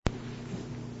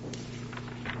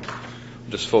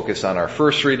just focus on our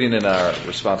first reading in our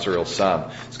responsorial psalm.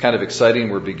 It's kind of exciting.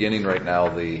 We're beginning right now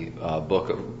the book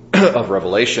of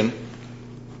Revelation,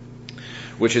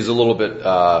 which is a little bit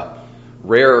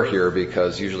rare here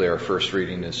because usually our first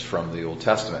reading is from the Old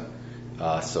Testament.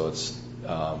 So it's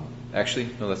actually,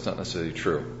 no, that's not necessarily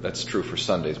true. That's true for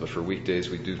Sundays, but for weekdays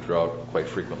we do draw quite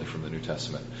frequently from the New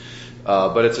Testament.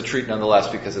 But it's a treat nonetheless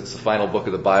because it's the final book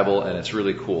of the Bible, and it's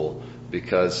really cool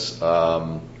because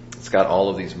it's got all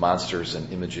of these monsters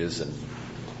and images and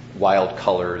wild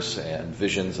colors and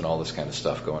visions and all this kind of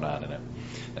stuff going on in it.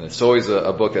 And it's always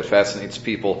a book that fascinates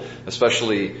people,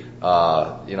 especially,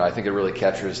 I think it really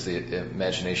captures the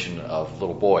imagination of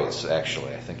little boys,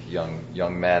 actually. I think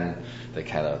young men,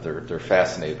 they're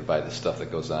fascinated by the stuff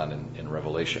that goes on in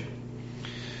Revelation.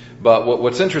 But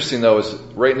what's interesting, though, is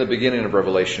right in the beginning of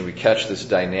Revelation, we catch this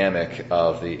dynamic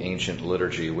of the ancient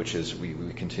liturgy, which is, we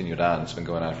continued on. It's been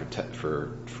going on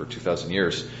for 2,000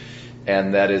 years.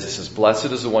 And that is, it says,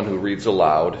 "Blessed is the one who reads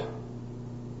aloud,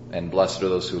 and blessed are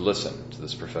those who listen to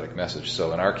this prophetic message."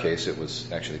 So in our case, it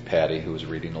was actually Patty who was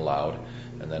reading aloud,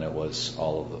 and then it was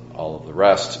all of the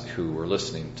rest who were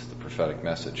listening to the prophetic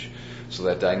message. So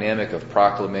that dynamic of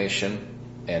proclamation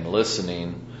and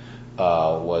listening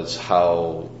was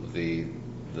how the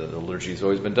liturgy has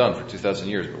always been done for 2,000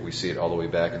 years, but we see it all the way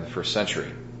back in the first century.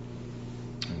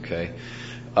 Okay.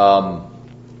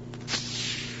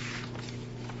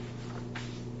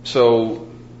 So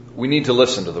we need to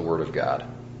listen to the Word of God.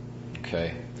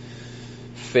 Okay.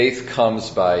 Faith comes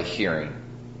by hearing,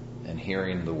 and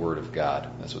hearing the Word of God.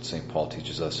 That's what St. Paul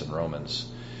teaches us in Romans.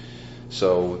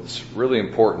 So it's really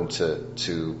important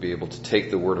to be able to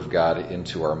take the Word of God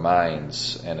into our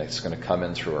minds, and it's going to come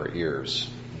in through our ears.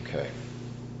 Okay.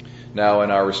 Now,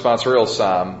 in our responsorial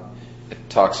psalm, it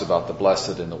talks about the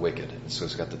blessed and the wicked. And so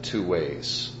it's got the two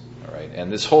ways. All right.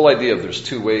 And this whole idea of there's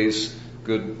two ways,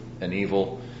 good and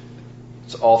evil,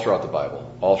 it's all throughout the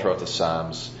Bible, all throughout the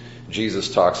Psalms.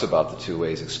 Jesus talks about the two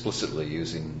ways explicitly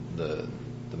using the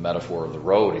metaphor of the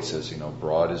road. He says,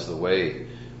 broad is the way,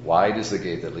 wide is the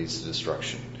gate that leads to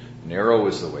destruction. Narrow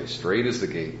is the way, straight is the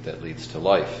gate that leads to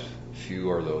life.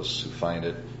 Few are those who find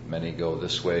it. Many go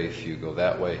this way, few go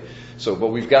that way. So, but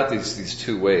we've got these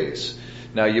two ways.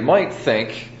 Now, you might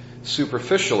think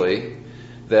superficially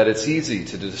that it's easy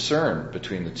to discern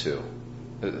between the two.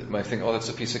 You might think, that's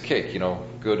a piece of cake.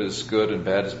 Good is good and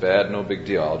bad is bad. No big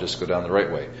deal. I'll just go down the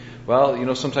right way.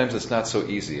 Well, sometimes it's not so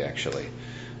easy, actually.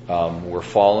 We're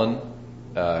fallen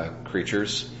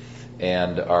creatures,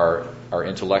 and our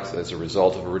intellect, as a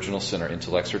result of original sin, our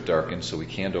intellects are darkened, so we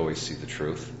can't always see the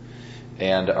truth.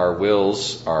 And our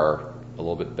wills are a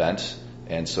little bit bent,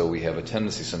 and so we have a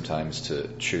tendency sometimes to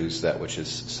choose that which is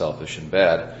selfish and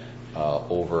bad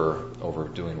over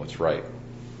doing what's right.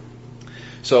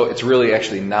 So it's really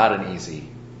actually not an easy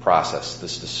process,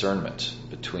 this discernment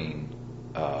between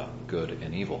good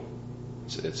and evil.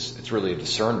 It's really a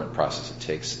discernment process. It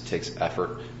takes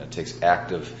effort, and it takes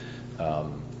active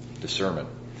discernment.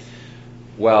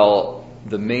 Well,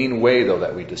 the main way, though,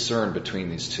 that we discern between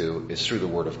these two is through the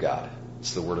Word of God.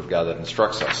 It's the Word of God that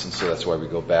instructs us, and so that's why we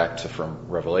go back from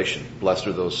Revelation. Blessed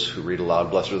are those who read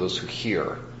aloud, blessed are those who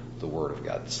hear the Word of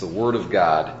God. It's the Word of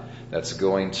God that's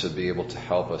going to be able to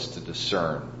help us to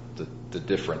discern the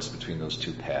difference between those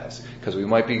two paths. Because we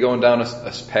might be going down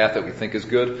a path that we think is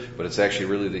good, but it's actually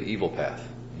really the evil path.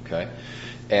 Okay?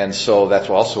 And so that's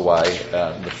also why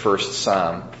the first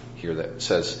psalm here that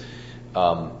says,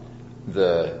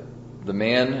 the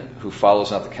man who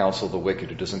follows not the counsel of the wicked,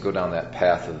 who doesn't go down that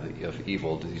path of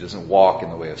evil, he doesn't walk in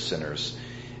the way of sinners,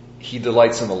 he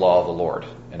delights in the law of the Lord,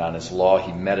 and on his law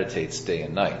he meditates day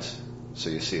and night. So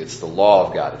you see, it's the law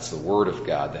of God, it's the Word of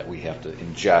God that we have to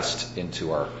ingest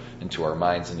into our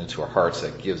minds and into our hearts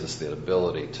that gives us the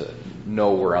ability to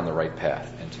know we're on the right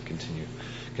path and to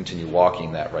continue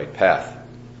walking that right path.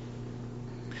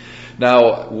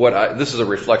 Now, this is a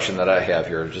reflection that I have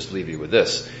here. I'll just leave you with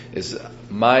this: is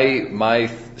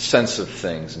my sense of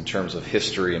things in terms of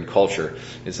history and culture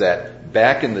is that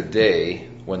back in the day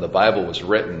when the Bible was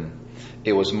written,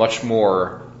 it was much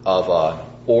more of a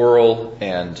oral,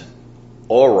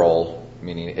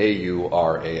 meaning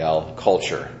A-U-R-A-L,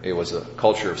 culture. It was a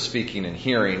culture of speaking and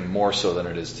hearing more so than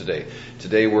it is today.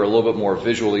 Today we're a little bit more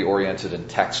visually oriented and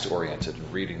text oriented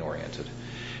and reading oriented.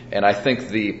 And I think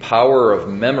the power of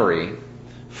memory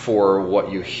for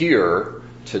what you hear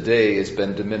today has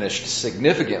been diminished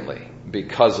significantly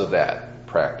because of that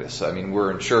practice. I mean,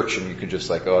 we're in church and you can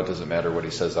just it doesn't matter what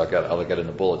he says, I'll get in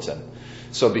the bulletin.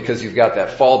 So because you've got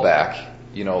that fallback,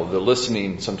 the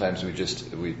listening, sometimes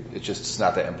it's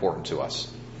not that important to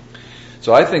us.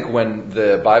 So I think when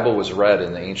the Bible was read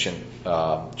in the ancient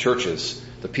churches,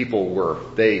 The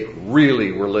people they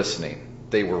really were listening.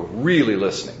 They were really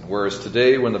listening. Whereas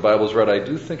today, when the Bible's read, I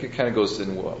do think it kind of goes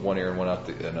in one ear and one out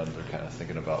the another. They're kind of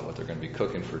thinking about what they're going to be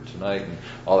cooking for tonight and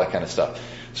all that kind of stuff.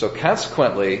 So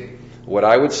consequently, what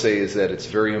I would say is that it's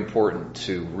very important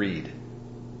to read.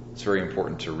 It's very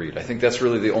important to read. I think that's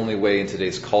really the only way in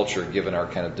today's culture, given our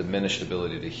kind of diminished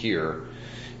ability to hear,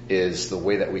 is the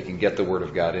way that we can get the Word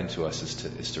of God into us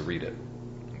is to read it.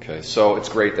 Okay, so it's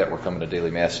great that we're coming to daily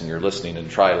mass and you're listening,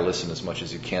 and try to listen as much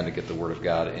as you can to get the Word of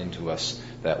God into us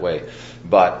that way.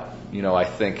 But, I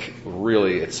think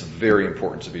really it's very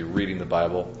important to be reading the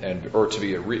Bible or to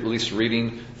be at least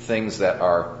reading things that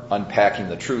are unpacking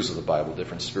the truths of the Bible,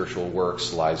 different spiritual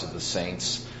works, lives of the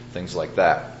saints, things like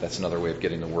that. That's another way of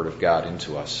getting the Word of God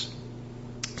into us.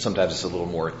 Sometimes it's a little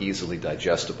more easily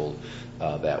digestible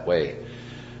that way.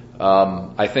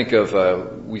 I think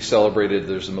we celebrated,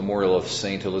 there's a memorial of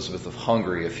St. Elizabeth of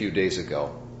Hungary a few days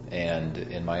ago. And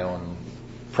in my own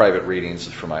private readings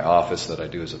for my office that I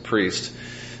do as a priest,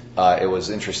 it was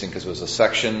interesting because it was a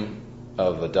section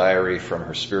of a diary from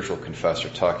her spiritual confessor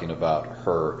talking about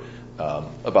her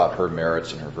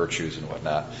merits and her virtues and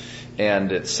whatnot.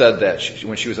 And it said that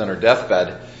when she was on her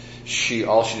deathbed,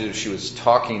 all she did, she was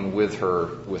talking with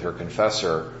her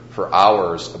confessor for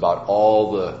hours about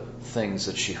all the things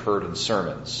that she heard in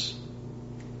sermons.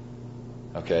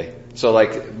 Okay? So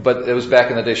but it was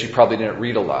back in the day, she probably didn't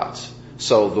read a lot.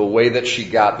 So the way that she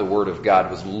got the Word of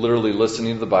God was literally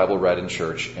listening to the Bible read in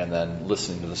church and then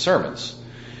listening to the sermons.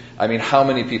 I mean, how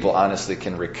many people honestly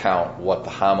can recount what the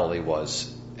homily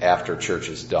was after church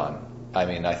is done? I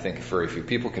mean, I think very few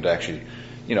people could actually,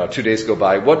 2 days go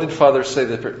by. What did Father say?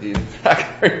 I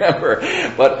can't remember.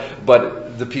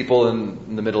 But the people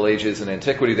in the Middle Ages and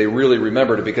antiquity, they really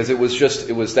remembered it because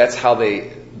that's how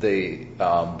they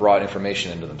brought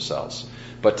information into themselves.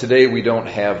 But today we don't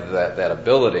have that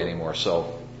ability anymore.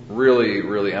 So really,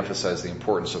 really emphasize the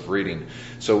importance of reading.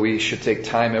 So we should take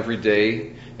time every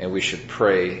day and we should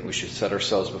pray. We should set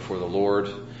ourselves before the Lord.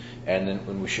 And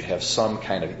then we should have some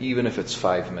kind of, even if it's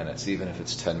 5 minutes, even if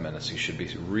it's 10 minutes, you should be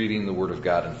reading the Word of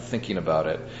God and thinking about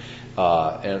it.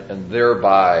 And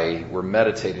thereby, we're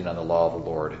meditating on the law of the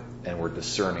Lord, and we're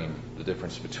discerning the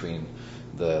difference between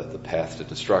the path to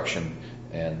destruction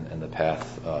and the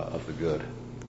path of the good.